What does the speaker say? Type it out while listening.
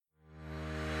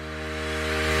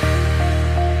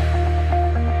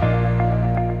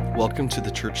Welcome to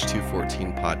the Church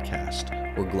 214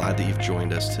 podcast. We're glad that you've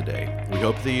joined us today. We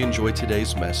hope that you enjoyed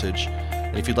today's message.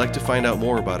 And if you'd like to find out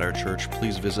more about our church,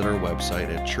 please visit our website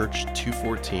at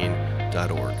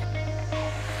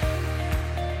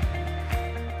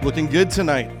church214.org. Looking good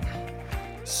tonight.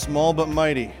 Small but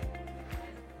mighty.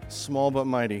 Small but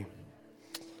mighty.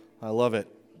 I love it.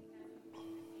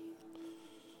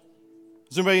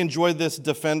 Has anybody enjoyed this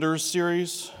Defenders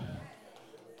series?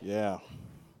 Yeah.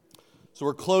 So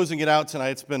we're closing it out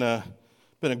tonight. It's been a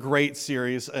great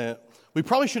series. We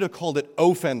probably should have called it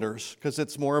Offenders because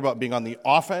it's more about being on the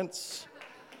offense.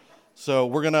 So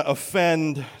we're going to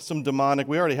offend some demonic,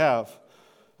 we already have,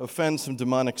 offend some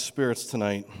demonic spirits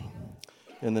tonight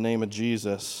in the name of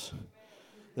Jesus.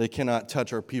 They cannot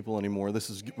touch our people anymore.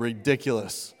 This is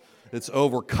ridiculous. It's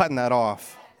over. We're cutting that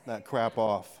off, that crap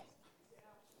off.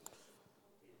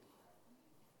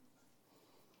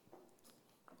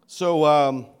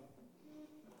 So,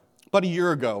 about a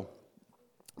year ago,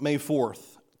 May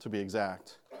 4th, to be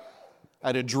exact, I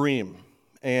had a dream.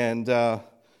 And the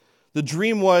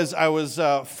dream was I was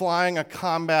flying a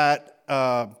combat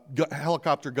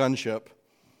helicopter gunship.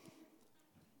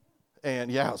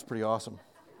 And yeah, it was pretty awesome.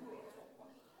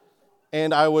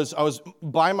 And I was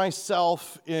by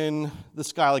myself in the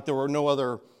sky, like there were no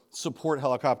other support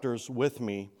helicopters with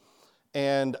me.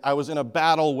 And I was in a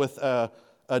battle with a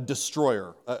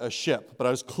destroyer, a ship, but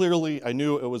I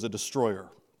knew it was a destroyer.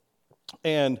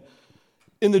 And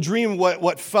in the dream,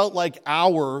 what felt like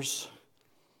hours,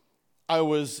 I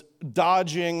was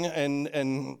dodging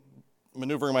and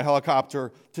maneuvering my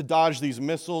helicopter to dodge these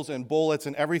missiles and bullets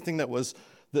and everything that was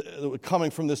coming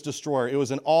from this destroyer. It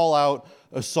was an all-out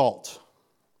assault.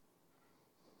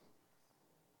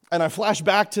 And I flash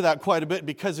back to that quite a bit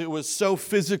because it was so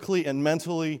physically and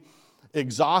mentally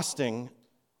exhausting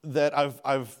that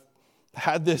I've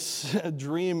had this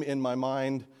dream in my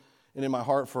mind and in my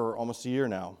heart for almost a year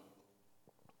now.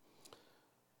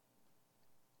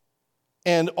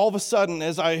 And all of a sudden,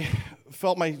 as I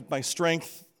felt my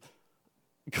strength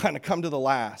kind of come to the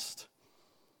last,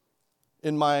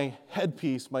 in my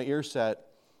headpiece, my ear set,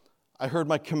 I heard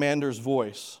my commander's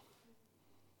voice.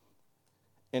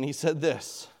 And he said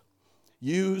this: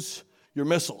 use your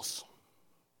missiles.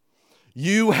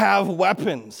 You have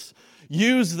weapons.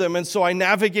 Use them. And so I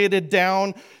navigated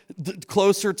down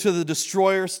closer to the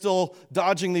destroyer, still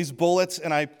dodging these bullets,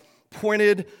 and I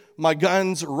pointed my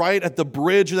guns right at the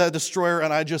bridge of that destroyer,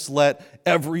 and I just let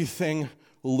everything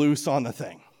loose on the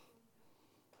thing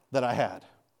that I had.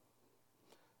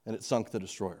 And it sunk the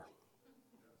destroyer.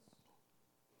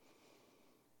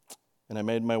 And I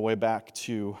made my way back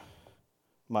to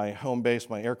my home base,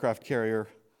 my aircraft carrier,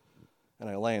 and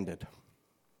I landed.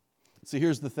 See,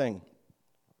 here's the thing.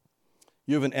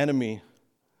 You have an enemy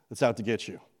that's out to get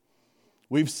you.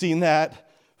 We've seen that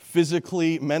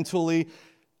physically, mentally.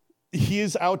 He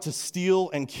is out to steal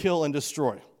and kill and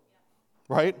destroy,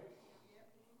 right?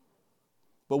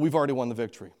 But we've already won the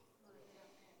victory.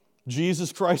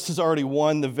 Jesus Christ has already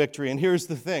won the victory. And here's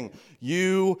the thing.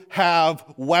 You have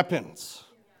weapons.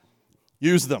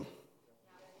 Use them.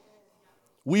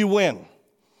 We win.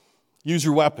 Use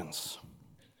your weapons.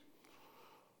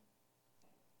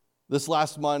 This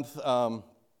last month, I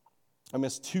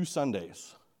missed 2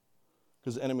 Sundays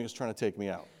because the enemy was trying to take me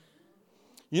out.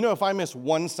 You know, if I miss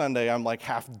 1 Sunday, I'm like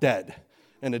half dead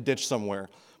in a ditch somewhere.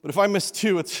 But if I miss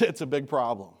 2, it's a big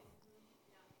problem.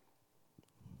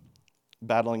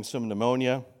 Battling some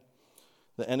pneumonia.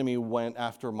 The enemy went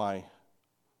after my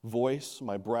voice,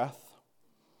 my breath,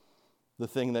 the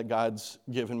thing that God's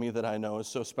given me that I know is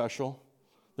so special.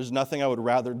 There's nothing I would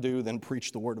rather do than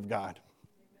preach the Word of God.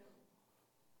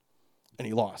 And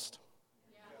he lost.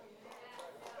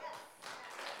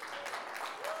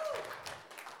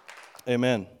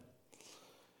 Amen.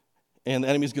 And the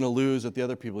enemy's going to lose at the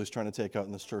other people he's trying to take out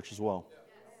in this church as well.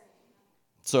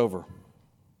 It's over.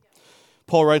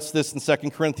 Paul writes this in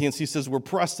 2 Corinthians. He says, we're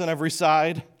pressed on every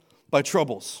side by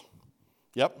troubles.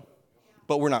 Yep.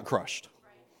 But we're not crushed.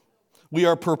 We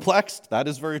are perplexed. That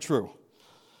is very true.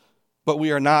 But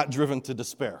we are not driven to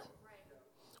despair.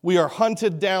 We are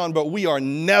hunted down, but we are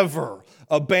never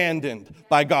abandoned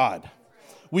by God.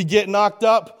 We get knocked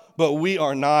up, but we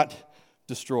are not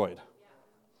destroyed.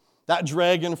 That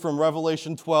dragon from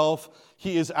Revelation 12,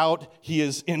 he is out, he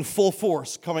is in full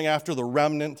force coming after the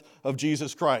remnant of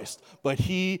Jesus Christ. But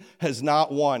he has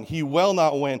not won. He will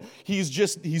not win.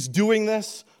 He's doing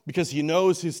this because he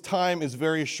knows his time is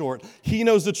very short. He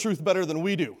knows the truth better than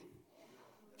we do.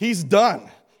 He's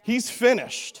done. He's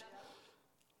finished.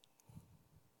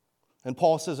 And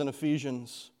Paul says in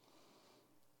Ephesians,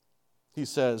 he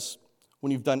says,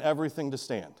 when you've done everything to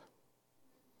stand,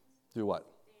 do what?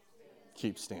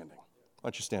 keep standing. Why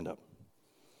don't you stand up?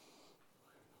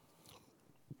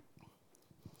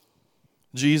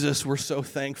 Jesus, we're so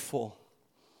thankful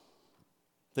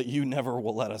that you never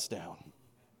will let us down.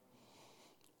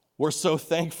 We're so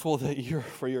thankful that you're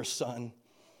for your Son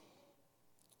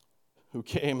who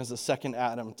came as a second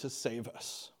Adam to save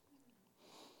us.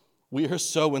 We are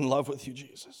so in love with you,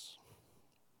 Jesus.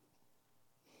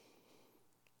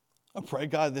 I pray,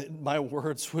 God, that my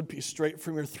words would be straight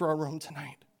from your throne room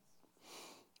tonight.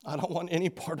 I don't want any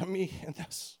part of me in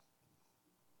this.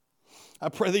 I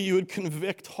pray that you would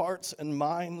convict hearts and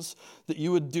minds, that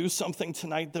you would do something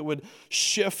tonight that would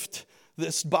shift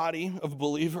this body of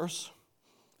believers,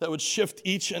 that would shift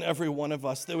each and every one of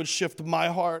us, that would shift my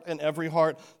heart and every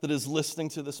heart that is listening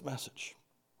to this message.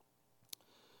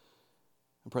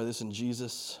 I pray this in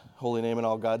Jesus' holy name, and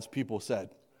all God's people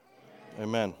said,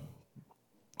 Amen.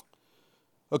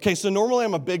 Okay, so normally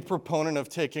I'm a big proponent of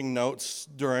taking notes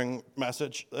during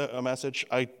a message.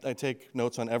 I take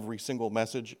notes on every single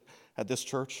message at this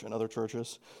church and other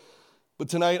churches. But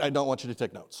tonight, I don't want you to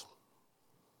take notes.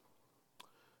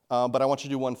 But I want you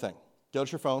to do one thing. Get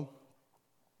out your phone.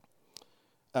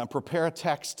 Prepare a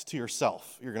text to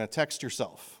yourself. You're going to text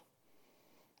yourself.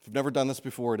 If you've never done this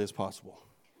before, it is possible.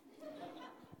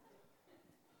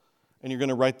 And you're going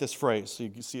to write this phrase so you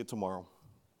can see it tomorrow.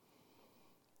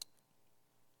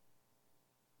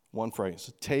 One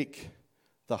phrase. Take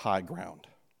the high ground.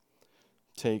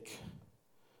 Take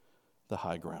the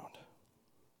high ground.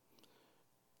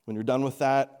 When you're done with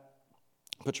that,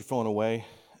 put your phone away,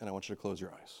 and I want you to close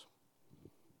your eyes.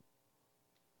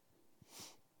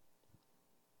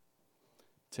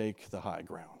 Take the high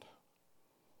ground.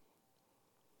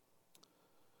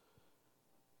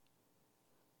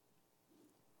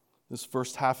 This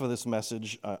first half of this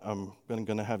message, I'm going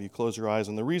to have you close your eyes.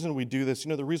 And the reason we do this,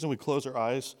 the reason we close our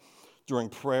eyes during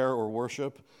prayer or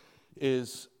worship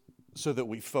is so that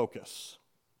we focus,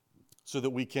 so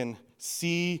that we can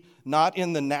see not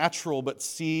in the natural, but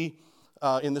see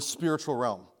in the spiritual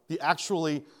realm. The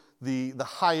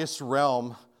highest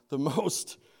realm, the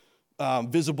most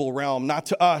visible realm, not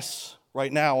to us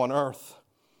right now on earth,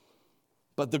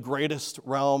 but the greatest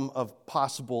realm of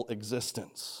possible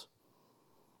existence.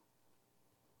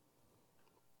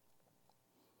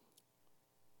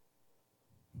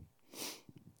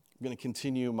 I'm going to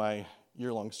continue my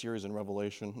year-long series in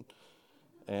Revelation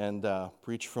and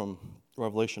preach from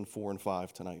Revelation 4 and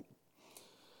 5 tonight.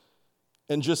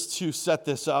 And just to set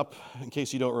this up, in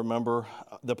case you don't remember,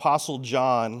 the Apostle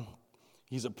John,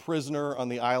 he's a prisoner on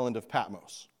the island of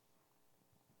Patmos.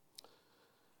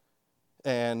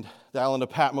 And the island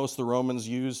of Patmos, the Romans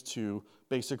used to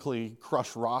basically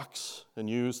crush rocks and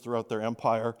use throughout their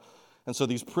empire. And so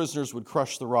these prisoners would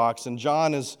crush the rocks. And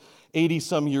John is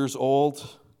 80-some years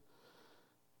old.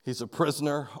 He's a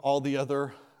prisoner. All the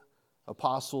other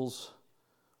apostles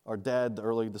are dead, the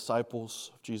early disciples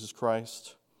of Jesus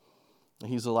Christ. And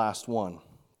he's the last one.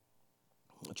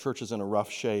 The church is in a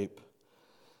rough shape.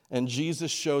 And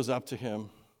Jesus shows up to him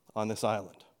on this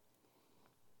island.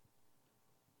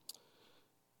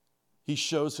 He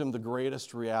shows him the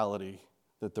greatest reality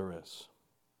that there is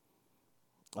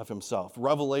of himself.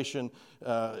 Revelation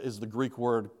is the Greek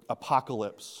word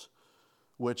apocalypse,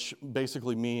 which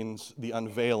basically means the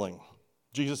unveiling.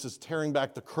 Jesus is tearing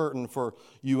back the curtain for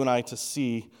you and I to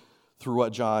see through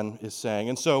what John is saying.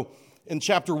 And so in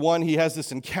chapter 1, he has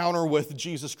this encounter with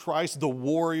Jesus Christ, the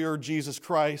warrior Jesus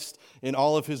Christ in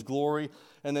all of his glory.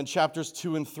 And then chapters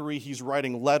 2 and 3, he's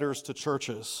writing letters to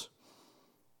churches.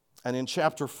 And in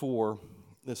chapter 4,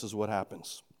 this is what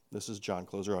happens. This is John.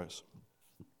 Close your eyes.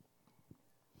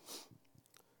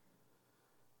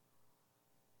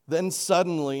 Then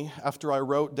suddenly, after I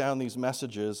wrote down these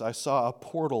messages, I saw a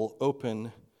portal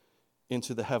open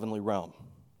into the heavenly realm.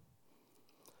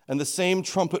 And the same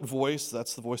trumpet voice,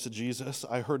 that's the voice of Jesus,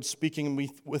 I heard speaking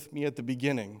with me at the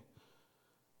beginning,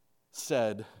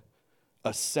 said,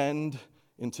 "Ascend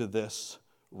into this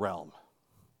realm."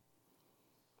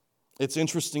 It's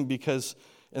interesting because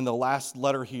in the last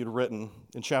letter he had written,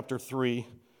 in chapter 3,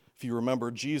 if you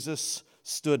remember, Jesus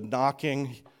stood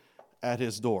knocking at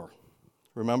his door.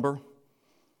 Remember?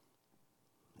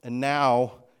 And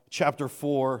now, chapter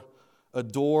 4, a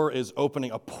door is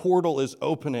opening, a portal is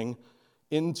opening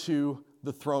into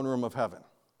the throne room of heaven.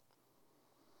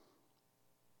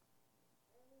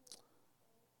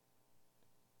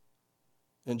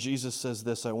 And Jesus says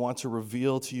this, "I want to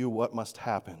reveal to you what must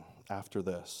happen after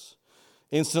this."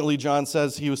 Instantly, John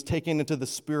says, he was taken into the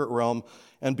spirit realm,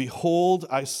 and behold,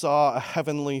 I saw a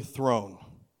heavenly throne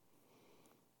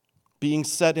being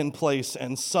set in place,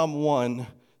 and someone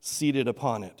seated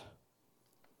upon it.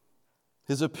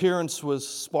 His appearance was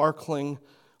sparkling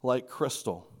like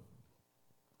crystal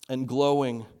and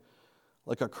glowing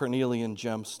like a carnelian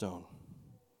gemstone.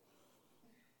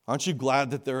 Aren't you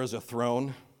glad that there is a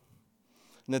throne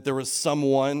and that there is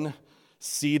someone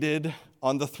seated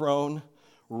on the throne?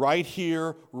 Right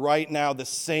here, right now, the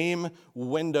same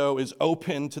window is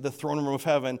open to the throne room of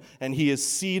heaven, and he is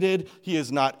seated. He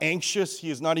is not anxious. He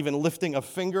is not even lifting a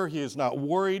finger. He is not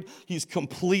worried. He's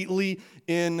completely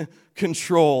in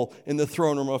control in the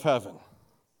throne room of heaven.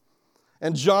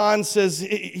 And John says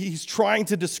he's trying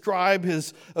to describe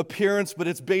his appearance, but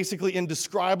it's basically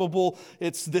indescribable.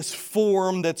 It's this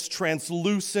form that's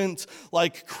translucent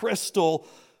like crystal,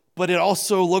 but it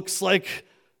also looks like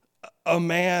a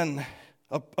man,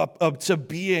 a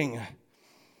being.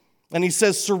 And he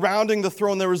says surrounding the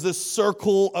throne there was this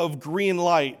circle of green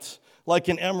light like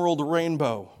an emerald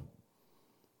rainbow.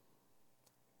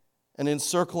 And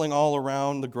encircling all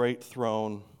around the great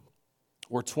throne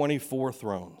were 24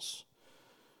 thrones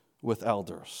with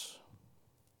elders.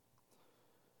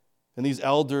 And these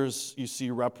elders, you see,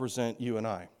 represent you and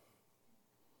I.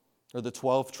 They're the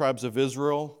 12 tribes of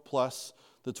Israel plus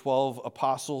the 12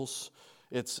 apostles.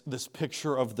 It's this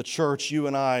picture of the church, you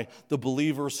and I, the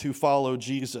believers who follow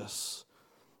Jesus.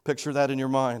 Picture that in your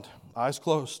mind. Eyes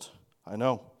closed. I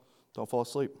know. Don't fall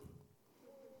asleep.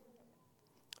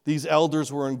 These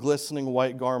elders were in glistening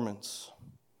white garments,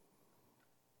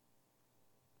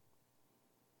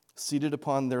 seated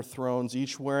upon their thrones,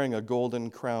 each wearing a golden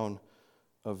crown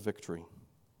of victory.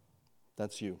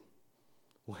 That's you,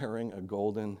 wearing a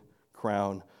golden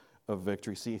crown of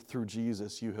victory. See, through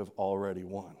Jesus, you have already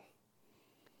won.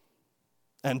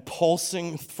 And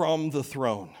pulsing from the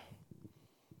throne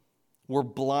were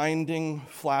blinding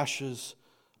flashes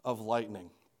of lightning.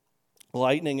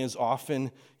 Lightning is often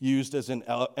used as an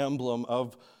emblem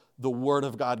of the word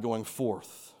of God going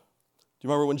forth. Do you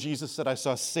remember when Jesus said, I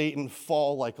saw Satan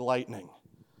fall like lightning?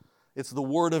 It's the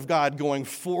word of God going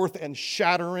forth and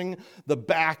shattering the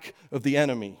back of the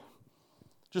enemy.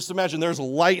 Just imagine there's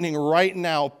lightning right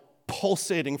now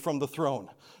pulsating from the throne,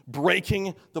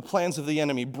 breaking the plans of the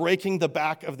enemy, breaking the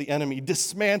back of the enemy,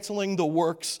 dismantling the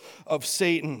works of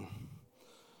Satan.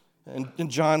 And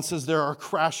John says there are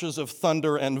crashes of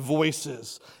thunder and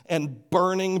voices, and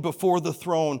burning before the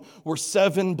throne were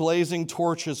 7 blazing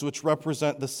torches, which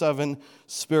represent the 7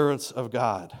 spirits of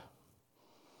God.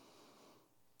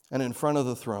 And in front of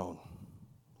the throne,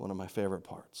 one of my favorite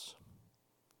parts,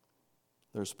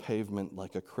 there's pavement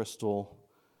like a crystal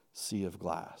sea of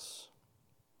glass.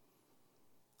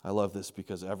 I love this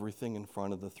because everything in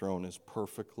front of the throne is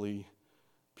perfectly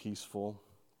peaceful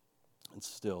and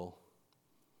still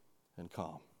and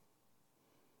calm.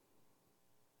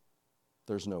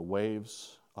 There's no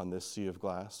waves on this sea of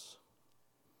glass.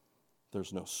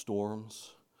 There's no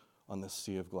storms on this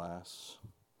sea of glass.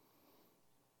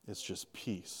 It's just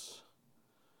peace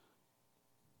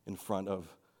in front of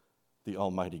the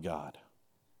Almighty God.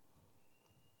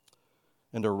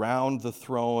 And around the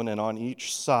throne and on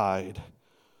each side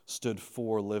stood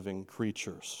 4 living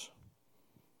creatures.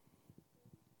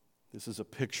 This is a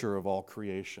picture of all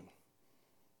creation.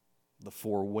 The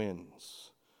 4 winds,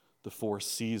 the 4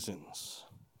 seasons.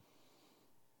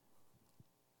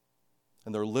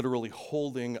 And they're literally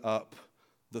holding up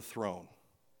the throne,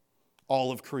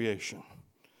 all of creation.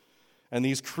 And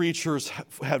these creatures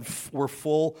were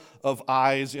full of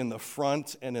eyes in the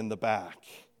front and in the back.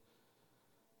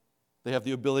 They have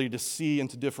the ability to see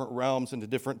into different realms, into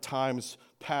different times,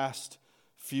 past,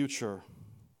 future.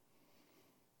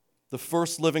 The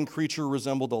first living creature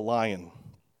resembled a lion,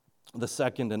 the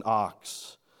second an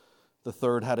ox, the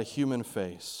third had a human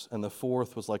face, and the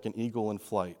fourth was like an eagle in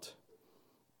flight.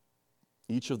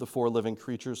 Each of the 4 living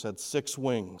creatures had 6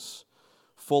 wings,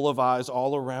 full of eyes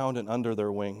all around and under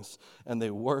their wings, and they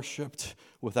worshiped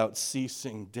without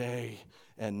ceasing day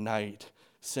and night,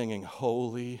 singing,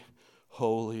 Holy,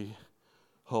 holy,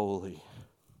 holy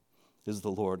is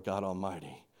the Lord God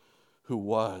Almighty, who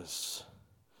was,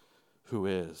 who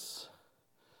is,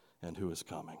 and who is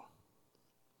coming.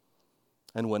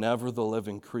 And whenever the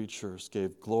living creatures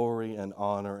gave glory and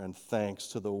honor and thanks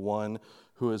to the one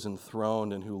who is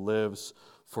enthroned and who lives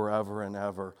forever and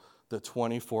ever, the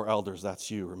 24 elders,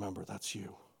 that's you, remember, that's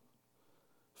you,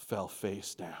 fell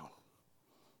face down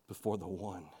before the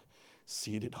one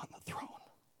seated on the throne.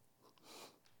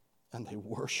 And they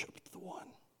worshiped the one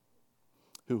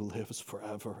who lives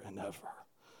forever and ever.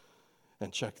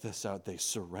 And check this out, they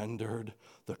surrendered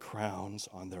the crowns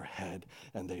on their head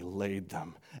and they laid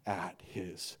them at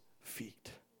his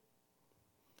feet,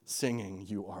 singing,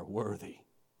 You are worthy,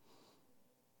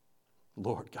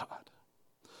 Lord God,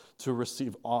 to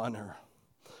receive honor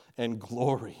and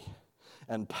glory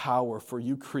and power, for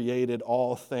you created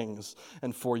all things,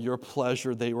 and for your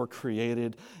pleasure they were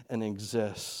created and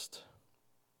exist.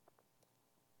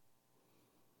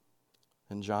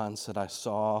 And John said, I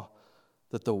saw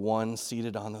that the one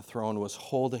seated on the throne was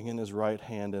holding in his right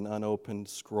hand an unopened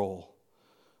scroll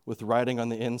with writing on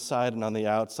the inside and on the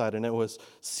outside, and it was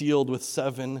sealed with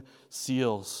 7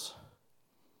 seals.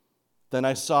 Then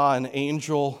I saw an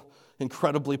angel,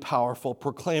 incredibly powerful,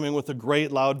 proclaiming with a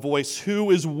great loud voice,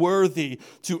 who is worthy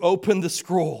to open the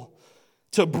scroll,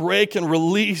 to break and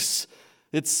release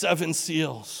its 7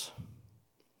 seals?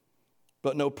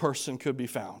 But no person could be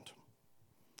found,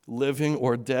 living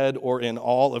or dead or in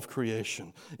all of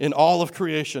creation. In all of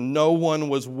creation, no one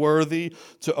was worthy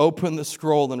to open the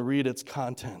scroll and read its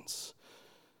contents.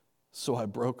 So I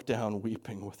broke down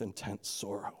weeping with intense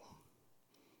sorrow,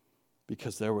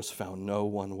 because there was found no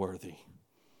one worthy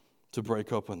to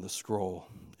break open the scroll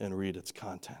and read its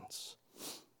contents.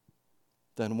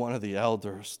 Then one of the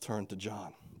elders turned to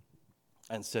John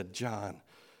and said, John,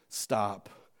 stop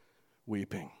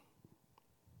weeping.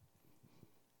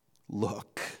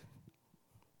 Look.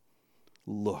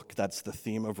 Look. That's the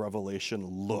theme of Revelation.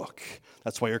 Look.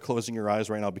 That's why you're closing your eyes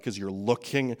right now, because you're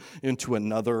looking into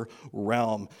another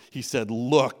realm. He said,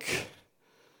 look.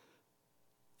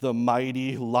 The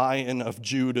mighty Lion of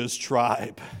Judah's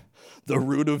tribe, the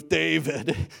Root of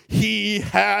David, he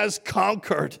has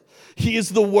conquered. He is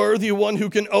the worthy one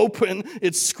who can open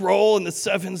its scroll and the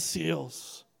 7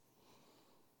 seals.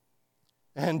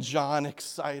 And John,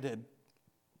 excited,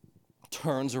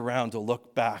 turns around to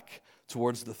look back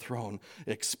towards the throne,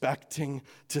 expecting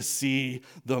to see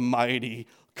the mighty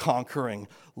conquering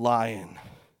lion.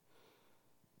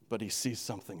 But he sees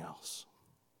something else.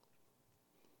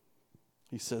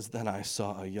 He says, then I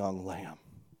saw a young lamb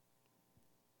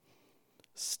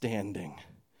standing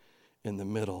in the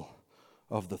middle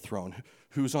of the throne.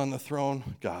 Who's on the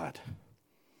throne? God.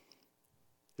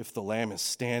 If the lamb is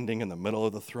standing in the middle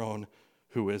of the throne,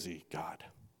 who is he? God.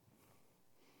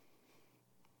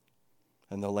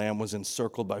 And the lamb was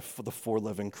encircled by the 4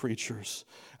 living creatures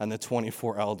and the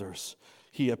 24 elders.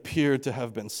 He appeared to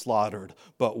have been slaughtered,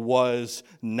 but was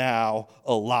now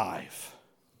alive.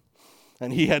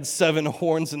 And he had 7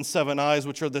 horns and 7 eyes,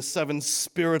 which are the 7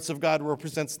 spirits of God,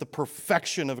 represents the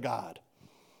perfection of God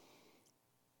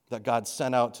that God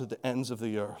sent out to the ends of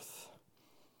the earth.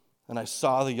 And I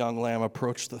saw the young lamb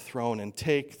approach the throne and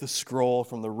take the scroll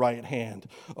from the right hand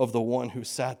of the one who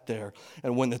sat there.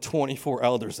 And when the 24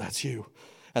 elders, that's you,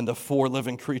 and the 4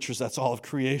 living creatures, that's all of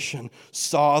creation,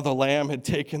 saw the lamb had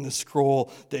taken the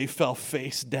scroll, they fell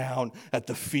face down at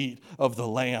the feet of the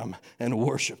lamb and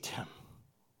worshiped him.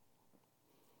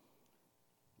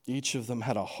 Each of them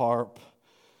had a harp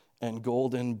and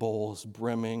golden bowls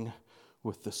brimming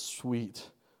with the sweet,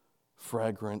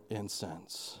 fragrant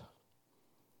incense,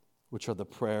 which are the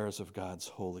prayers of God's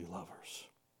holy lovers.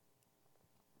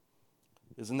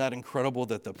 Isn't that incredible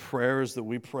that the prayers that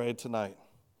we prayed tonight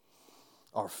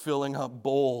are filling up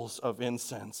bowls of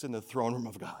incense in the throne room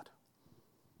of God?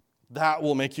 That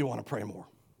will make you want to pray more.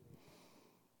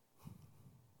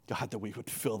 God, that we would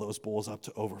fill those bowls up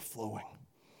to overflowing.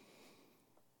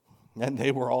 And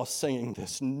they were all singing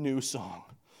this new song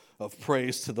of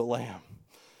praise to the Lamb,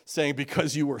 saying,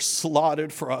 because you were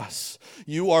slaughtered for us,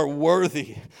 you are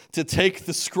worthy to take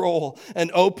the scroll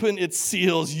and open its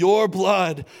seals. Your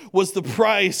blood was the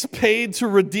price paid to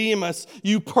redeem us.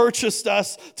 You purchased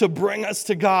us to bring us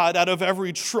to God out of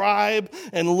every tribe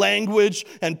and language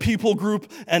and people group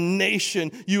and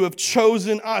nation. You have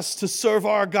chosen us to serve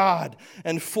our God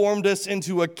and formed us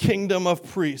into a kingdom of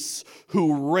priests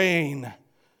who reign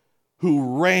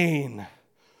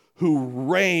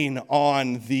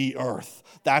on the earth.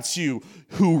 That's you,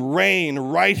 who reign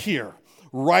right here,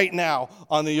 right now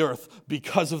on the earth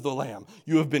because of the Lamb.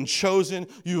 You have been chosen,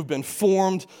 you have been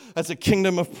formed as a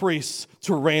kingdom of priests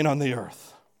to reign on the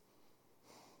earth.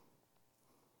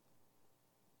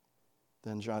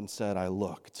 Then John said, I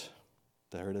looked.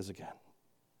 There it is again.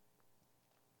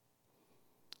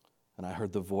 And I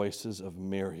heard the voices of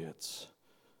myriads,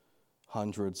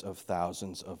 hundreds of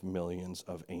thousands of millions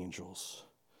of angels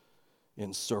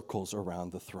in circles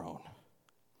around the throne,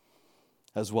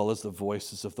 as well as the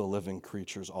voices of the living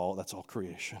creatures, that's all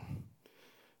creation.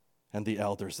 And the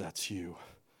elders, that's you.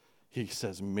 He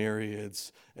says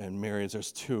myriads and myriads,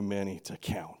 there's too many to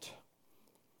count.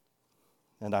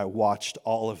 And I watched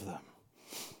all of them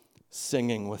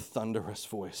singing with thunderous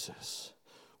voices,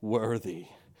 worthy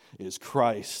is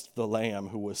Christ, the Lamb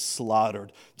who was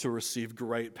slaughtered to receive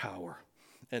great power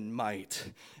and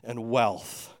might and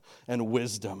wealth and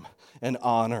wisdom and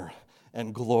honor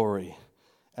and glory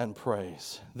and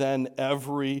praise. Then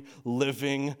every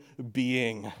living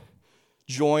being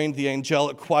joined the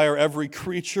angelic choir, every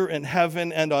creature in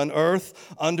heaven and on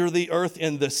earth, under the earth,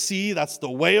 in the sea, that's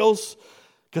the whales,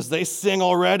 because they sing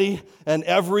already, and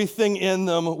everything in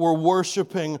them were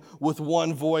worshiping with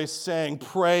one voice, saying,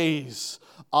 praise,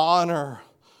 honor,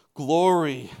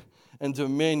 glory, and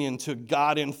dominion to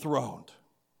God enthroned,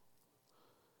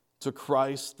 to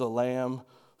Christ the Lamb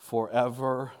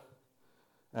forever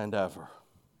and ever.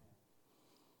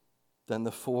 Then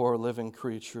the four living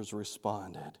creatures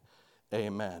responded,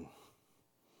 Amen.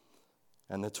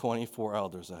 And the 24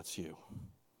 elders, that's you,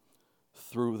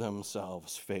 threw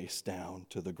themselves face down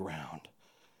to the ground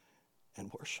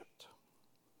and worshiped.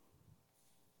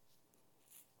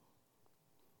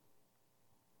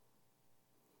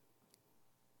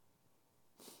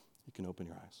 You can open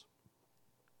your eyes.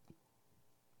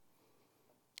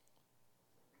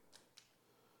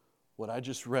 What I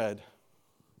just read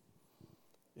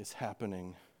is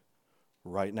happening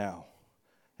right now,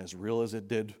 as real as it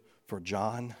did for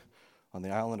John on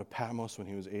the island of Patmos when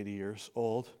he was 80 years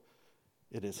old.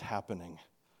 It is happening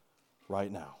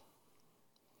right now.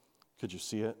 Could you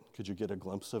see it? Could you get a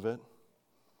glimpse of it?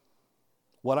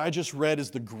 What I just read is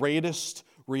the greatest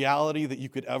reality that you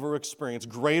could ever experience,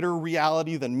 greater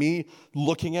reality than me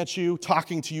looking at you,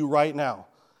 talking to you right now.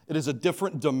 It is a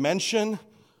different dimension,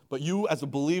 but you, as a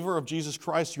believer of Jesus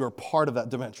Christ, you are part of that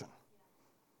dimension.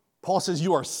 Paul says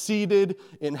you are seated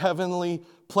in heavenly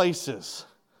places.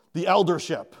 The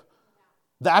eldership,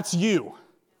 that's you.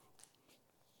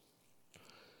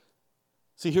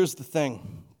 See, here's the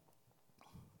thing.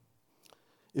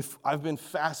 If I've been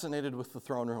fascinated with the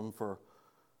throne room for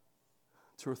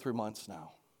 2 or 3 months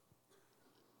now.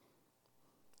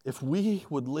 If we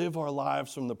would live our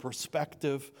lives from the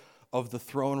perspective of the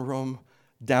throne room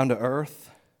down to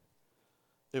earth,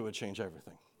 it would change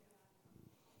everything.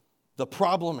 The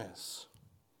problem is,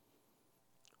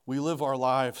 we live our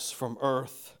lives from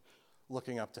earth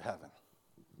looking up to heaven,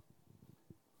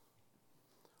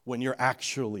 when you're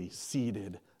actually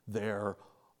seated there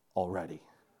already.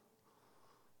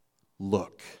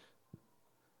 Look.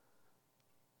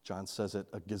 John says it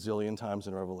a gazillion times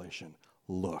in Revelation.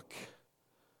 Look.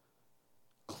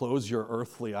 Close your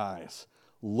earthly eyes.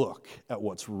 Look at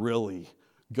what's really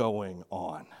going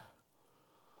on.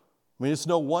 I mean, it's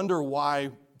no wonder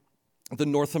why the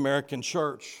North American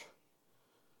church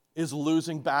is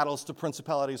losing battles to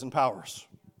principalities and powers.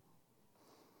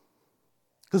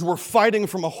 Because we're fighting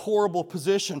from a horrible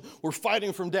position. We're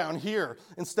fighting from down here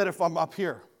instead of from up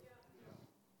here.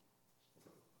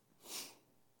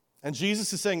 And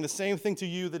Jesus is saying the same thing to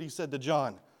you that he said to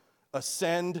John.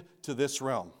 Ascend to this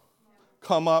realm.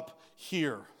 Come up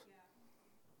here.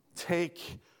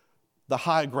 Take the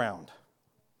high ground.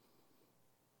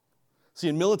 See,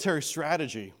 in military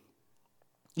strategy,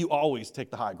 you always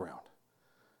take the high ground.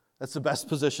 That's the best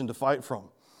position to fight from.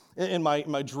 In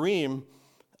my dream,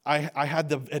 I had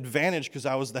the advantage because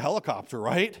I was the helicopter,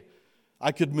 right?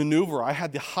 I could maneuver. I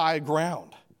had the high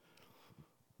ground.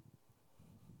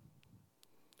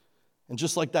 And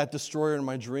just like that destroyer in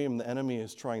my dream, the enemy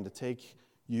is trying to take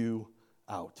you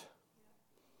out.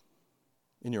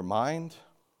 In your mind,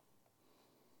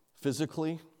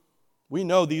 physically. We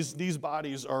know these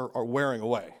bodies are wearing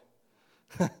away.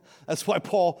 That's why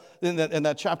Paul, in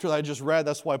that chapter that I just read,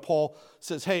 that's why Paul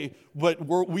says, hey, but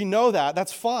we know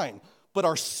that's fine. But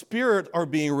our spirit are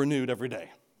being renewed every day.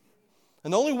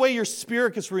 And the only way your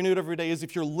spirit gets renewed every day is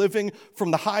if you're living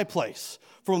from the high place,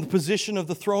 from the position of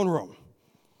the throne room.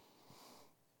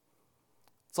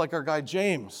 It's like our guy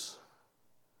James.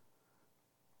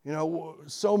 You know,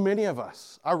 so many of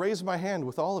us, I raise my hand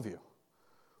with all of you.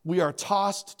 We are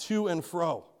tossed to and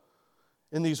fro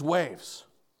in these waves.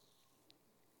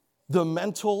 The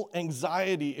mental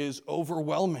anxiety is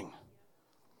overwhelming.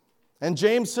 And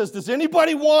James says, does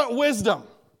anybody want wisdom?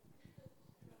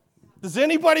 Does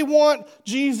anybody want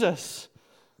Jesus?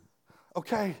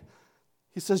 Okay.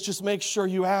 He says, just make sure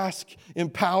you ask,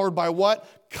 empowered by what?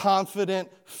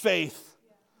 Confident faith.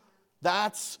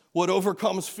 That's what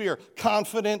overcomes fear.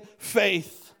 Confident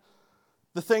faith.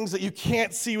 The things that you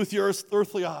can't see with your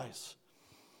earthly eyes.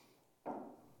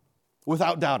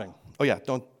 Without doubting. Oh yeah,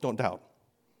 don't doubt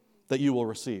that you will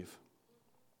receive.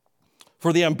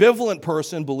 For the ambivalent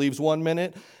person believes 1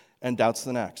 minute and doubts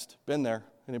the next. Been there.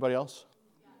 Anybody else?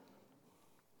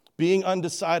 Being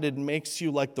undecided makes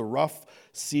you like the rough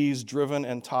seas driven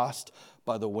and tossed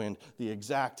by the wind. The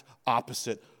exact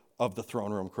opposite of the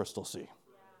throne room crystal sea.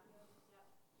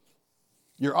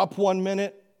 You're up 1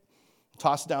 minute,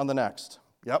 tossed down the next.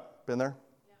 Yep, been there.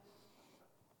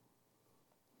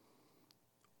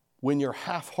 When you're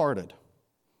half-hearted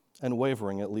and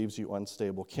wavering, it leaves you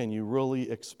unstable. Can you really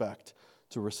expect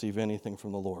to receive anything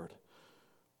from the Lord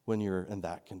when you're in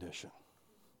that condition?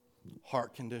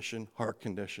 Heart condition, heart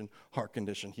condition, heart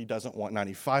condition. He doesn't want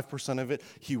 95% of it.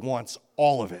 He wants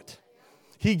all of it.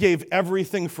 He gave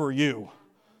everything for you.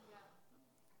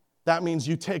 That means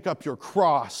you take up your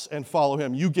cross and follow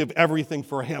him. You give everything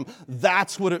for him.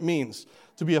 That's what it means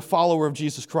to be a follower of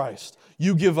Jesus Christ.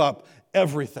 You give up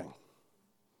everything.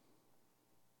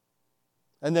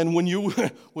 And then when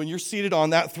you're seated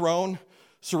on that throne,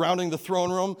 surrounding the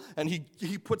throne room, and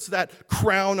he puts that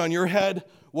crown on your head,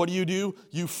 what do?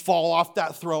 You fall off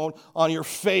that throne on your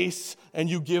face, and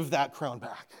you give that crown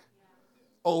back.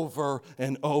 Over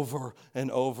and over and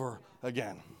over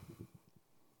again.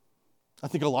 I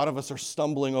think a lot of us are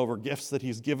stumbling over gifts that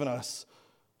he's given us,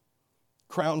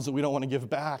 crowns that we don't want to give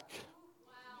back.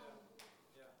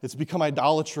 It's become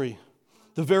idolatry.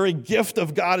 The very gift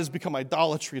of God has become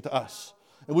idolatry to us.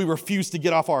 And we refuse to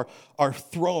get off our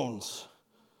thrones.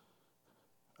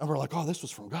 And we're like, oh, this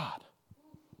was from God.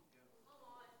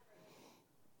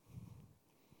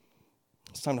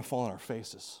 It's time to fall on our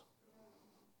faces.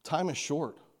 Time is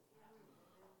short.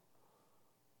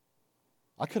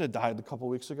 I could have died a couple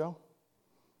weeks ago,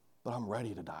 but I'm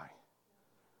ready to die.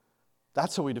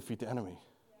 That's how we defeat the enemy.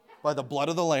 By the blood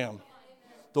of the Lamb,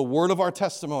 the word of our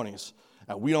testimonies,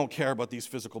 and we don't care about these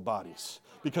physical bodies.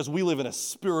 Because we live in a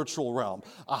spiritual realm,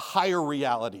 a higher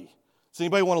reality. Does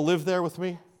anybody want to live there with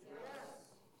me?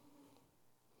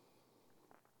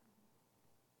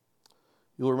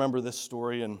 You'll remember this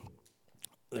story, and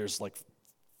there's like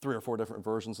 3 or 4 different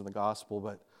versions in the gospel,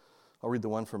 but I'll read the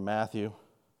one from Matthew.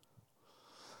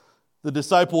 The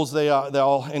disciples, they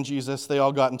all, and Jesus, they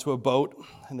all got into a boat,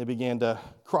 and they began to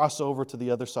cross over to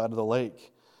the other side of the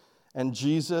lake. And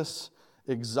Jesus,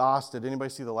 exhausted.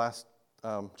 Anybody see the last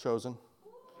Chosen?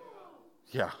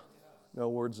 Yeah, no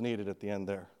words needed at the end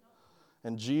there.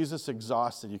 And Jesus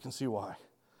exhausted, you can see why.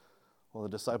 Well, the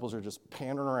disciples are just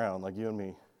pandering around like you and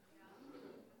me,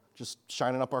 just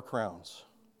shining up our crowns,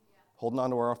 holding on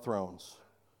to our thrones.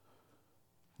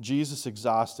 Jesus,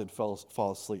 exhausted,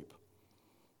 fall asleep.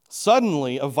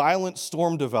 Suddenly, a violent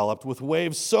storm developed with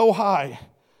waves so high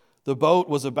the boat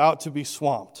was about to be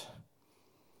swamped.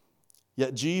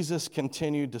 Yet Jesus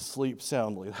continued to sleep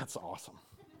soundly. That's awesome.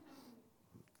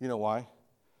 You know why?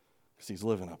 Because he's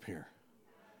living up here.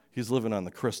 He's living on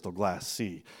the crystal glass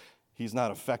sea. He's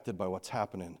not affected by what's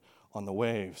happening on the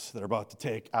waves that are about to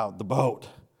take out the boat.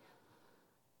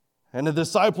 And the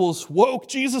disciples woke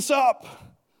Jesus up,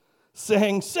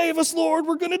 saying, "Save us, Lord,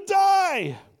 we're going to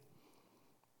die."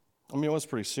 I mean, it was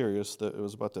pretty serious that it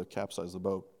was about to capsize the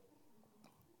boat.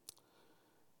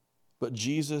 But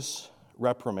Jesus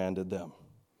reprimanded them.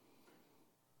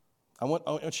 I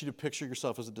want you to picture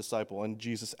yourself as a disciple and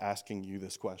Jesus asking you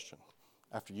this question.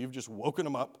 After you've just woken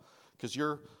him up, because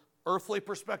your earthly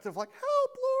perspective, like,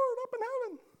 help, Lord, up in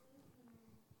heaven.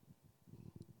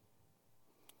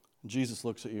 Jesus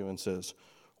looks at you and says,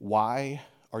 why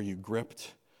are you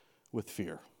gripped with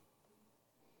fear?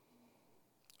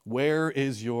 Where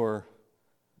is your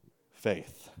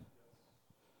faith?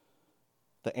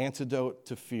 The antidote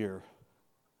to fear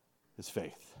is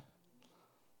faith.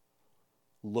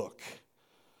 Look.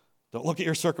 Don't look at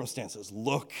your circumstances.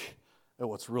 Look at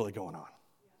what's really going on.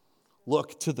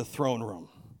 Look to the throne room.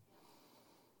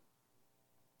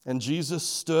 And Jesus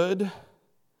stood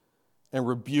and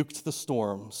rebuked the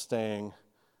storm, saying,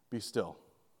 "Be still."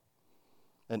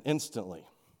 And instantly,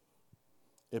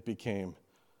 it became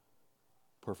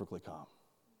perfectly calm,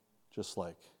 just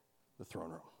like the throne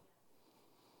room.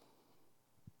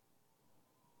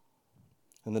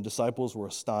 And the disciples were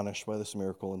astonished by this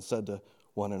miracle and said to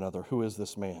one another, "Who is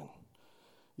this man?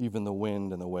 Even the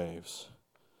wind and the waves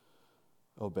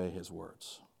obey his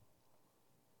words."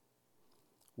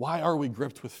 Why are we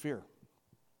gripped with fear?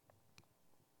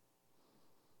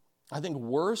 I think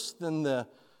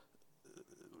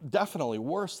definitely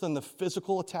worse than the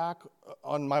physical attack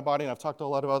on my body, and I've talked to a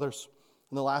lot of others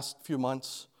in the last few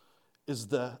months, is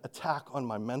the attack on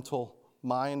my mental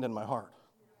mind and my heart.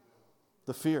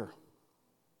 The fear.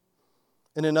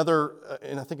 And and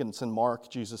I think it's in Mark,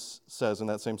 Jesus says in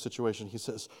that same situation, he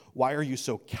says, "Why are you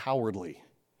so cowardly?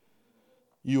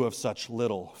 You have such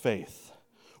little faith."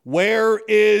 Where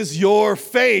is your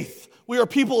faith? We are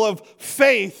people of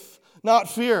faith, not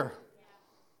fear.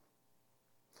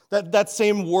 That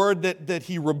same word that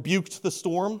he rebuked the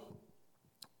storm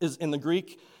is in the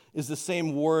Greek is the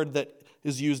same word that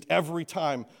is used every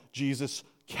time Jesus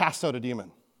casts out a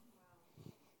demon.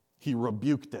 He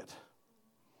rebuked it.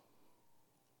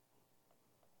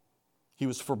 He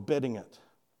was forbidding it.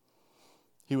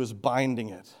 He was binding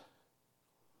it.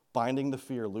 Binding the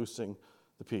fear, loosing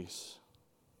the peace.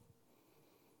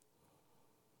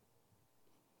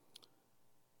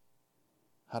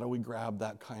 How do we grab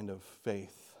that kind of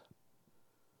faith?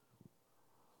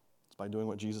 It's by doing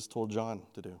what Jesus told John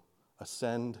to do.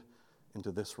 Ascend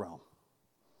into this realm.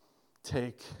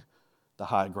 Take the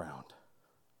high ground.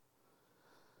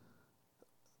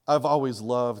 I've always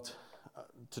loved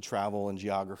to travel and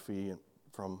geography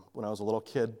from when I was a little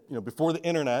kid. Before the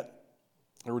internet,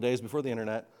 there were days before the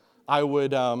internet, I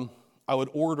would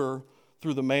order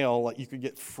through the mail, like you could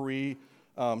get free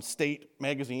state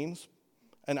magazines,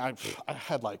 and I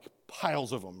had like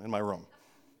piles of them in my room.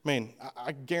 I mean,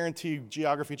 I guarantee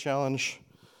Geography Challenge,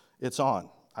 it's on.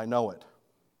 I know it.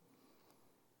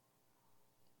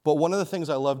 But one of the things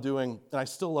I love doing, and I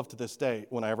still love to this day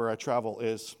whenever I travel,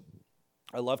 is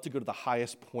I love to go to the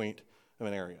highest point of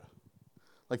an area.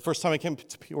 Like first time I came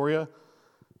to Peoria,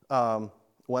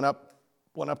 went up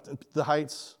the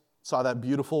heights, saw that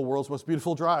beautiful, world's most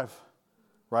beautiful drive,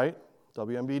 right?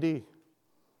 WMBD.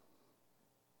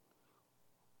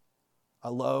 I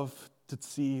love to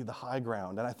see the high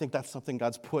ground, and I think that's something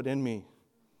God's put in me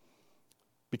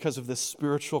because of this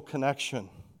spiritual connection.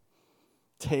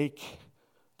 Take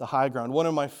the high ground. One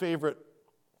of my favorite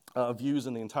views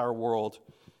in the entire world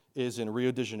is in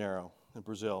Rio de Janeiro in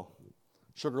Brazil.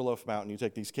 Sugarloaf Mountain. You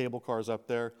take these cable cars up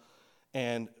there,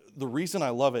 and the reason I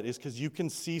love it is because you can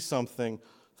see something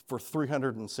for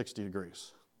 360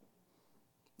 degrees.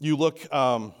 You look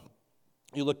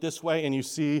this way, and you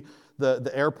see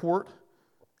the airport,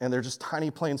 and they're just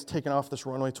tiny planes taking off this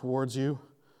runway towards you,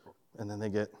 and then they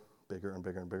get bigger and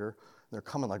bigger and bigger. And they're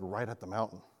coming like right at the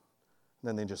mountain. And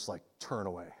then they just like turn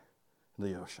away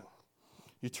into the ocean.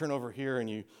 You turn over here and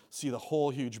you see the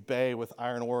whole huge bay with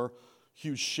iron ore,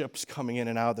 huge ships coming in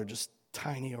and out. They're just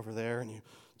tiny over there. And you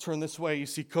turn this way, you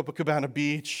see Copacabana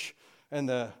Beach and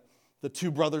the Two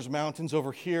Brothers Mountains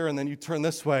over here. And then you turn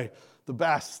this way, the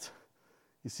best.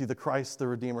 You see the Christ the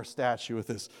Redeemer statue with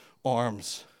his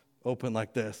arms open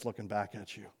like this, looking back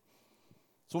at you.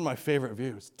 It's one of my favorite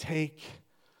views. Take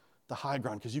the high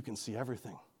ground because you can see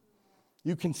everything.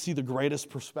 You can see the greatest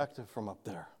perspective from up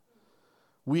there.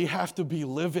 We have to be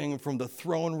living from the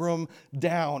throne room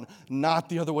down, not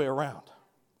the other way around.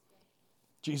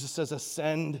 Jesus says,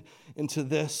 ascend into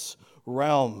this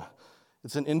realm.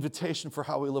 It's an invitation for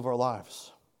how we live our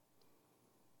lives.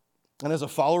 And as a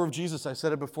follower of Jesus, I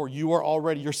said it before,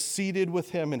 you're seated with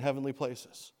him in heavenly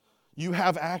places. You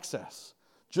have access,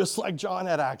 just like John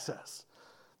had access.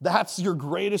 That's your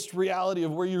greatest reality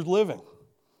of where you're living.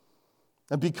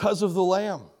 And because of the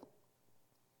Lamb,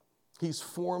 he's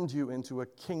formed you into a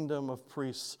kingdom of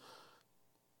priests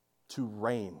to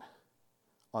reign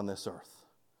on this earth.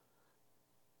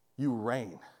 You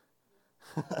reign.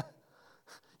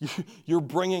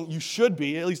 You should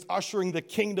be at least ushering the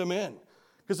kingdom in.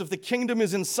 Because if the kingdom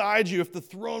is inside you, if the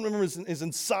throne room is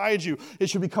inside you, it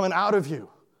should be coming out of you.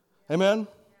 Amen?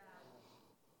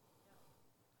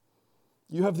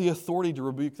 You have the authority to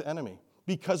rebuke the enemy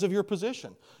because of your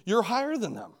position. You're higher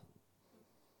than them.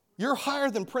 You're higher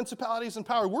than principalities and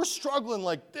powers. We're struggling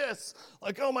like this,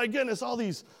 like, oh my goodness, all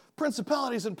these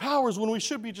principalities and powers when we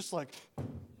should be just like,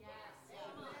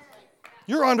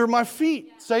 you're under my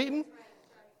feet, Satan.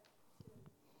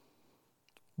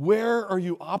 Where are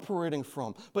you operating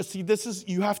from? But see,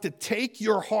 you have to take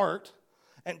your heart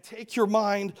and take your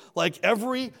mind like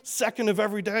every second of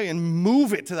every day and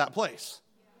move it to that place.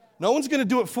 No one's going to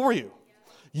do it for you.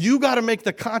 You got to make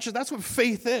the conscious. That's what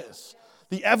faith is.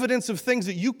 The evidence of things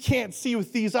that you can't see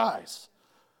with these eyes.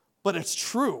 But it's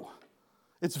true.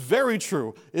 It's very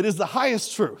true. It is the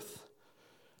highest truth.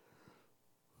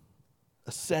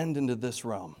 Ascend into this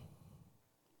realm.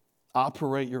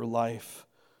 Operate your life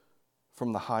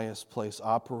from the highest place.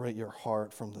 Operate your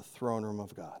heart from the throne room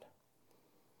of God.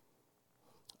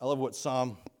 I love what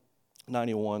Psalm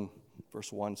 91,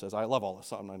 verse 1 says. I love all of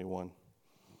Psalm 91.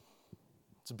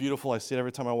 It's beautiful. I see it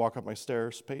every time I walk up my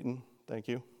stairs. Peyton, thank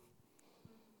you.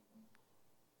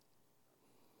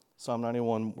 Psalm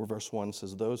 91, verse 1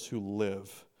 says, those who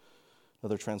live.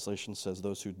 Another translation says,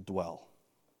 those who dwell.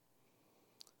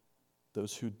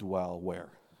 Those who dwell where?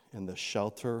 In the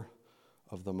shelter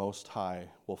of the Most High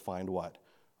will find what?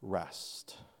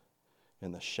 Rest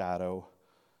in the shadow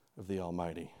of the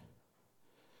Almighty.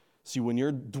 See, when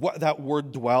that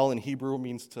word dwell in Hebrew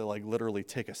means to like literally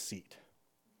take a seat.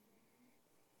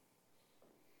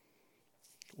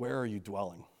 Where are you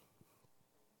dwelling?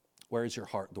 Where is your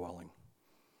heart dwelling?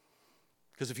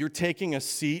 Because if you're taking a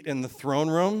seat in the throne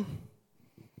room,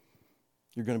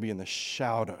 you're going to be in the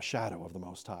shadow of the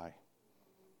Most High.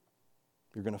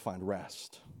 You're going to find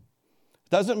rest.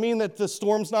 Doesn't mean that the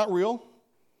storm's not real,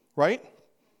 right?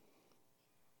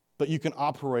 but you can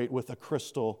operate with a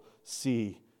crystal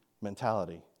sea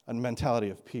mentality, a mentality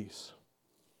of peace.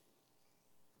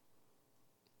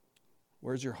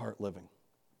 Where's your heart living?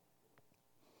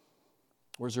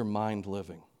 Where's your mind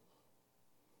living?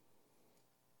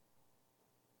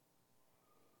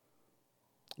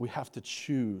 We have to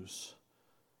choose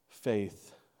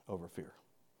faith over fear.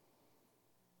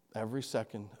 Every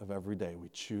second of every day, we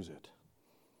choose it.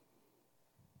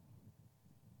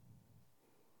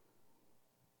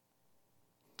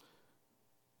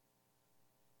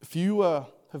 If you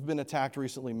have been attacked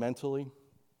recently mentally,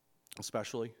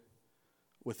 especially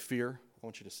with fear, I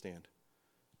want you to stand.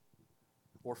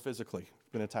 Or physically,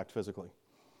 been attacked physically.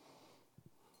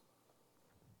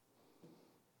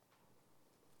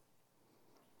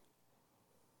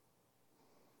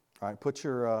 All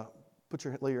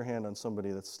right, lay your hand on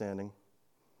somebody that's standing.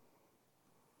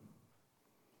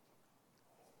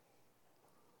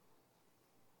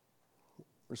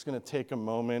 We're just going to take a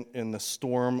moment in the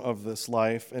storm of this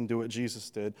life and do what Jesus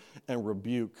did and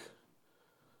rebuke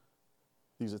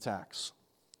these attacks.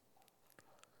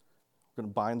 We're going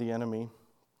to bind the enemy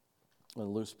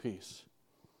and loose peace.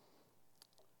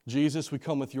 Jesus, we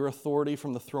come with your authority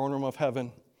from the throne room of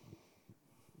heaven,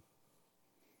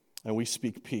 and we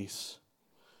speak peace.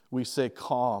 We say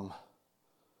calm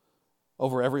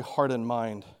over every heart and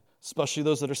mind, especially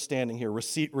those that are standing here.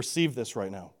 Receive this right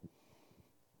now.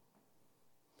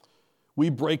 We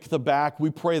break the back. We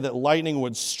pray that lightning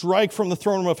would strike from the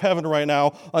throne room of heaven right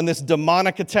now on this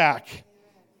demonic attack.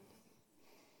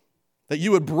 That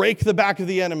you would break the back of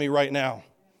the enemy right now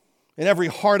in every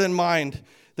heart and mind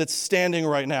that's standing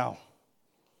right now.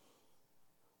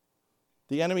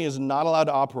 The enemy is not allowed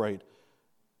to operate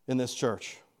in this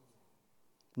church.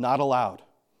 Not allowed.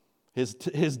 His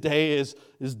day is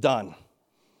done.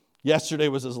 Yesterday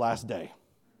was his last day.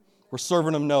 We're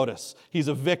serving him notice. He's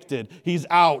evicted. He's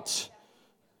out.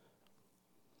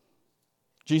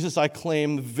 Jesus, I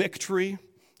claim victory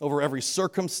over every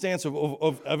circumstance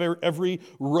of every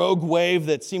rogue wave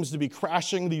that seems to be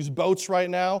crashing these boats right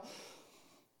now.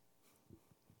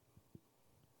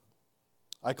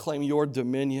 I claim your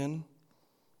dominion,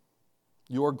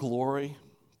 your glory,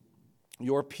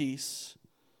 your peace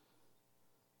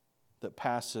that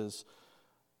passes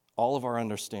all of our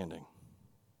understanding.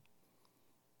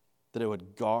 That it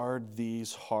would guard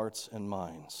these hearts and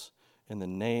minds in the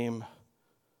name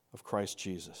of Christ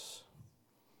Jesus.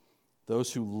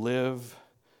 Those who live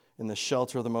in the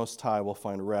shelter of the Most High will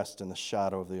find rest in the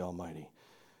shadow of the Almighty.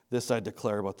 This I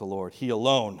declare about the Lord. He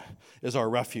alone is our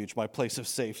refuge, my place of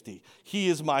safety. He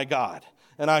is my God,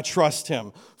 and I trust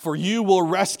him. For you will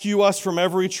rescue us from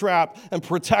every trap and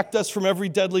protect us from every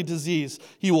deadly disease.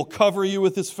 He will cover you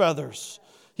with his feathers.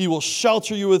 He will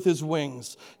shelter you with his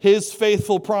wings. His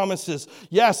faithful promises.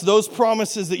 Yes, those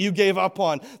promises that you gave up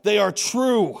on, they are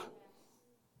true.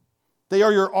 They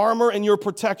are your armor and your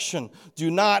protection. Do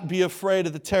not be afraid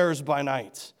of the terrors by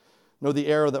night, nor the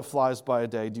arrow that flies by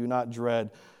day. Do not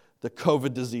dread the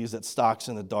COVID disease that stalks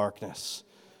in the darkness.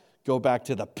 Go back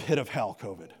to the pit of hell,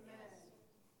 COVID.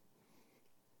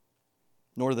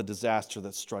 Nor the disaster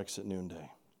that strikes at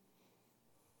noonday.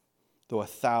 Though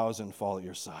 1,000 fall at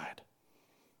your side,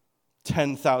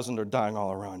 10,000 are dying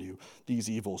all around you. These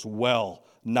evils will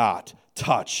not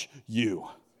touch you.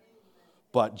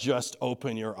 But just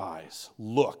open your eyes.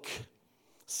 Look.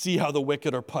 See how the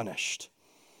wicked are punished.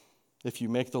 If you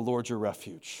make the Lord your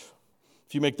refuge,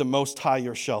 if you make the Most High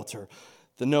your shelter,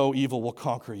 then no evil will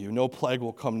conquer you. No plague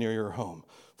will come near your home.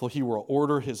 For he will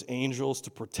order his angels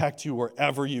to protect you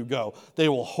wherever you go. They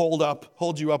will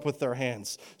hold you up with their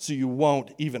hands, so you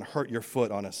won't even hurt your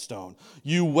foot on a stone.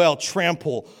 You will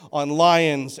trample on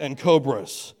lions and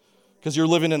cobras, because you're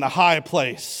living in a high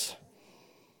place.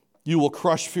 You will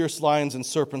crush fierce lions and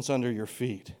serpents under your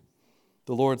feet.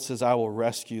 The Lord says, I will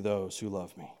rescue those who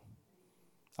love me.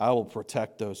 I will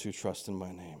protect those who trust in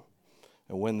my name.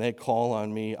 And when they call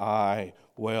on me, I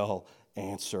will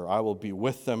answer. I will be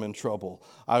with them in trouble.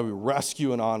 I will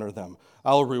rescue and honor them.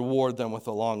 I will reward them with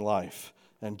a long life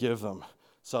and give them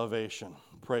salvation.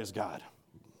 Praise God.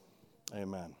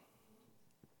 Amen.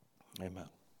 Amen.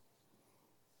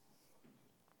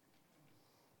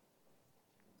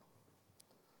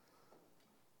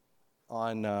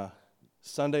 On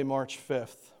Sunday, March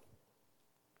 7th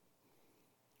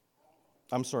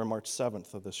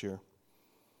of this year,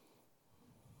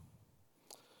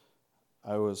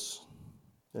 I was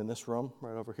in this room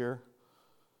right over here,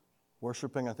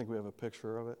 worshiping. I think we have a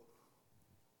picture of it.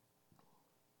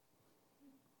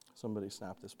 Somebody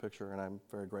snapped this picture, and I'm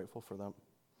very grateful for them.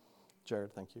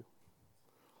 Jared, thank you.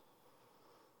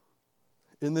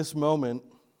 In this moment,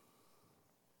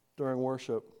 during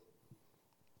worship,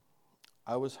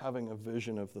 I was having a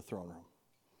vision of the throne room.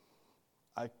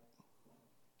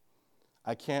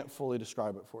 I can't fully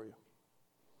describe it for you.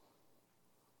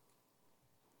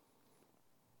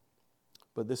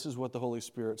 But this is what the Holy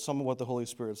Spirit, some of what the Holy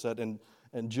Spirit said. And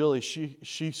Jilly, she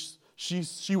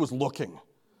was looking.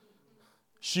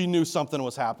 She knew something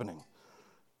was happening.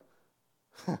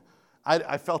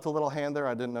 I felt a little hand there.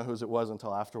 I didn't know whose it was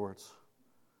until afterwards.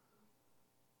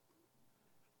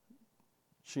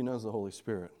 She knows the Holy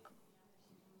Spirit.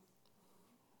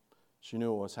 She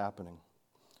knew what was happening.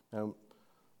 Now,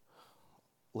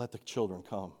 let the children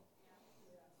come.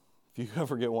 If you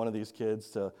ever get one of these kids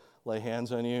to lay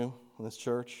hands on you in this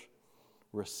church,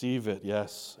 receive it.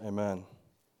 Yes, amen.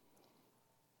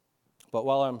 But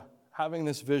while I'm having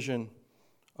this vision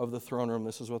of the throne room,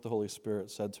 this is what the Holy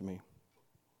Spirit said to me.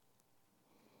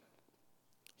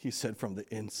 He said, from the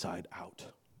inside out,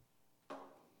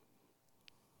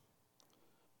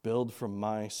 build from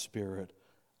my spirit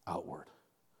outward,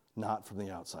 not from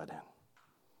the outside in.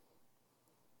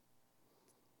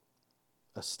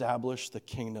 Establish the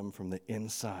kingdom from the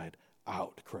inside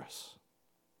out, Chris.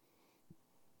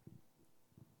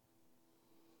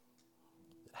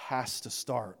 It has to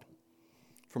start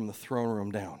from the throne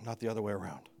room down, not the other way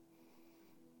around.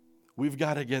 We've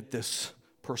got to get this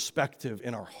perspective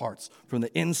in our hearts from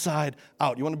the inside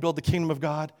out. You want to build the kingdom of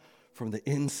God? From the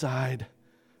inside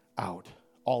out,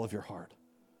 all of your heart.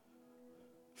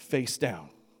 Face down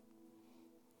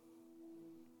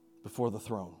before the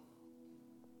throne.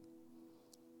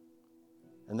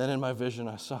 And then in my vision,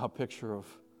 I saw a picture of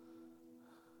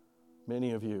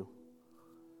many of you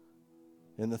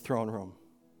in the throne room.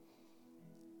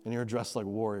 And you're dressed like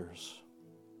warriors.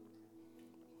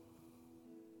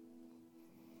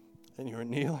 And you were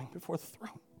kneeling before the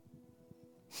throne.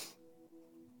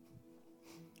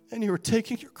 And you were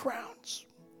taking your crowns,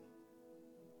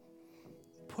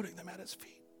 putting them at his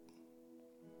feet.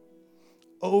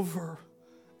 Over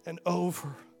and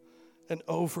over and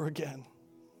over again.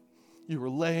 You were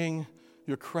laying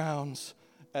your crowns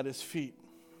at his feet.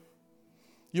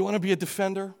 You want to be a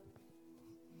defender?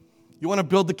 You want to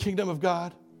build the kingdom of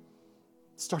God?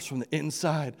 It starts from the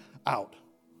inside out.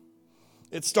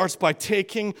 It starts by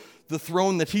taking the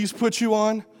throne that he's put you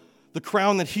on, the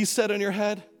crown that he set on your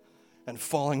head, and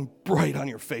falling right on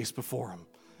your face before him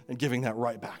and giving that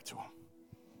right back to him.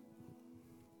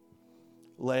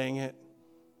 Laying it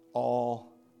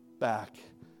all back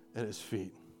at his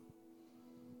feet.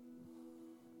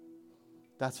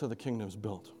 That's how the kingdom is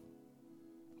built.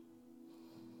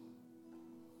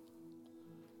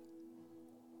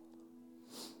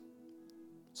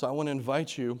 So I want to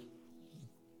invite you.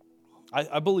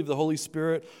 I believe the Holy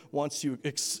Spirit wants you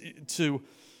to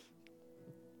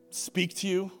speak to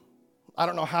you. I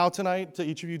don't know how tonight, to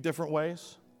each of you different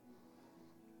ways.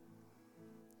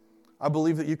 I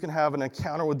believe that you can have an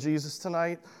encounter with Jesus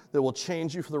tonight that will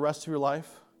change you for the rest of your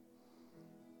life.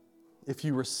 If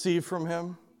you receive from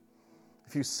him,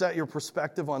 if you set your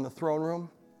perspective on the throne room,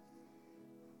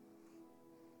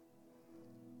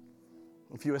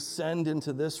 if you ascend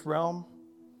into this realm,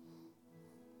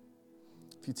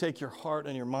 if you take your heart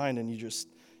and your mind and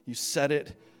you set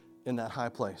it in that high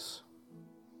place.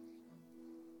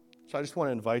 So I just want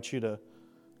to invite you to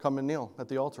come and kneel at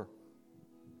the altar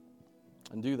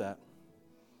and do that.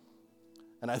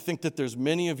 And I think that there's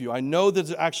many of you, I know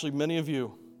there's actually many of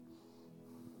you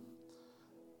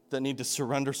that need to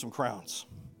surrender some crowns.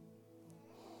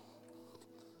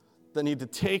 That need to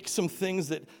take some things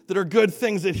that are good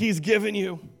things that he's given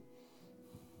you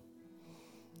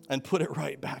and put it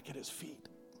right back at his feet.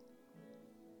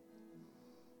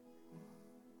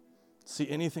 See,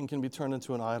 anything can be turned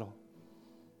into an idol.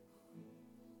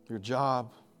 Your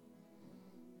job,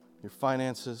 your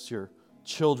finances, your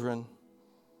children.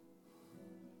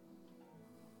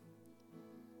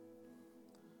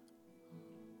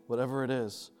 Whatever it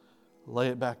is, lay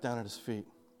it back down at his feet.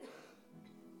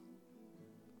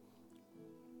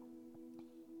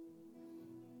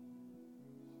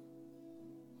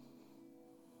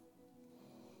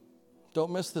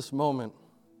 Don't miss this moment.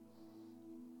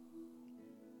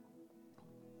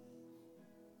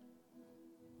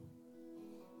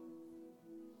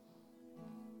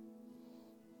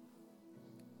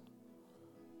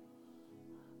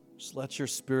 Just let your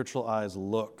spiritual eyes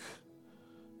look.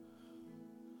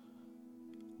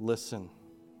 Listen.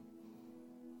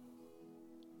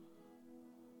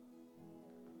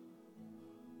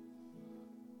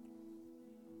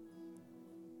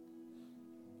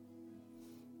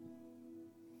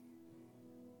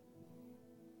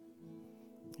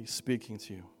 He's speaking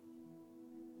to you.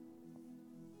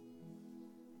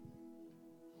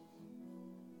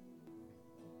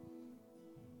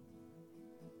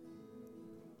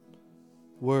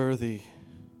 Worthy,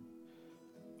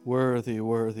 worthy,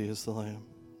 worthy is the Lamb.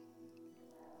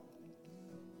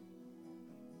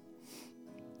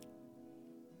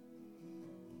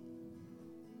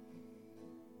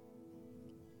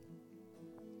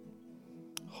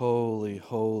 Holy,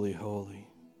 holy, holy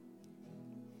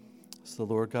is the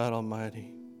Lord God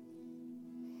Almighty,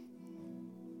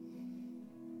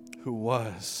 who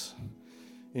was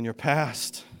in your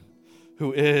past,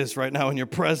 who is right now in your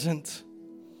present,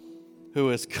 who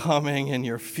is coming in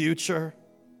your future.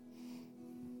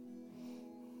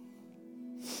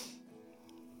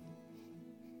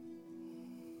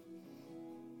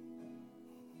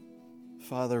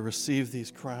 Father, receive these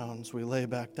crowns we lay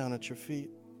back down at your feet.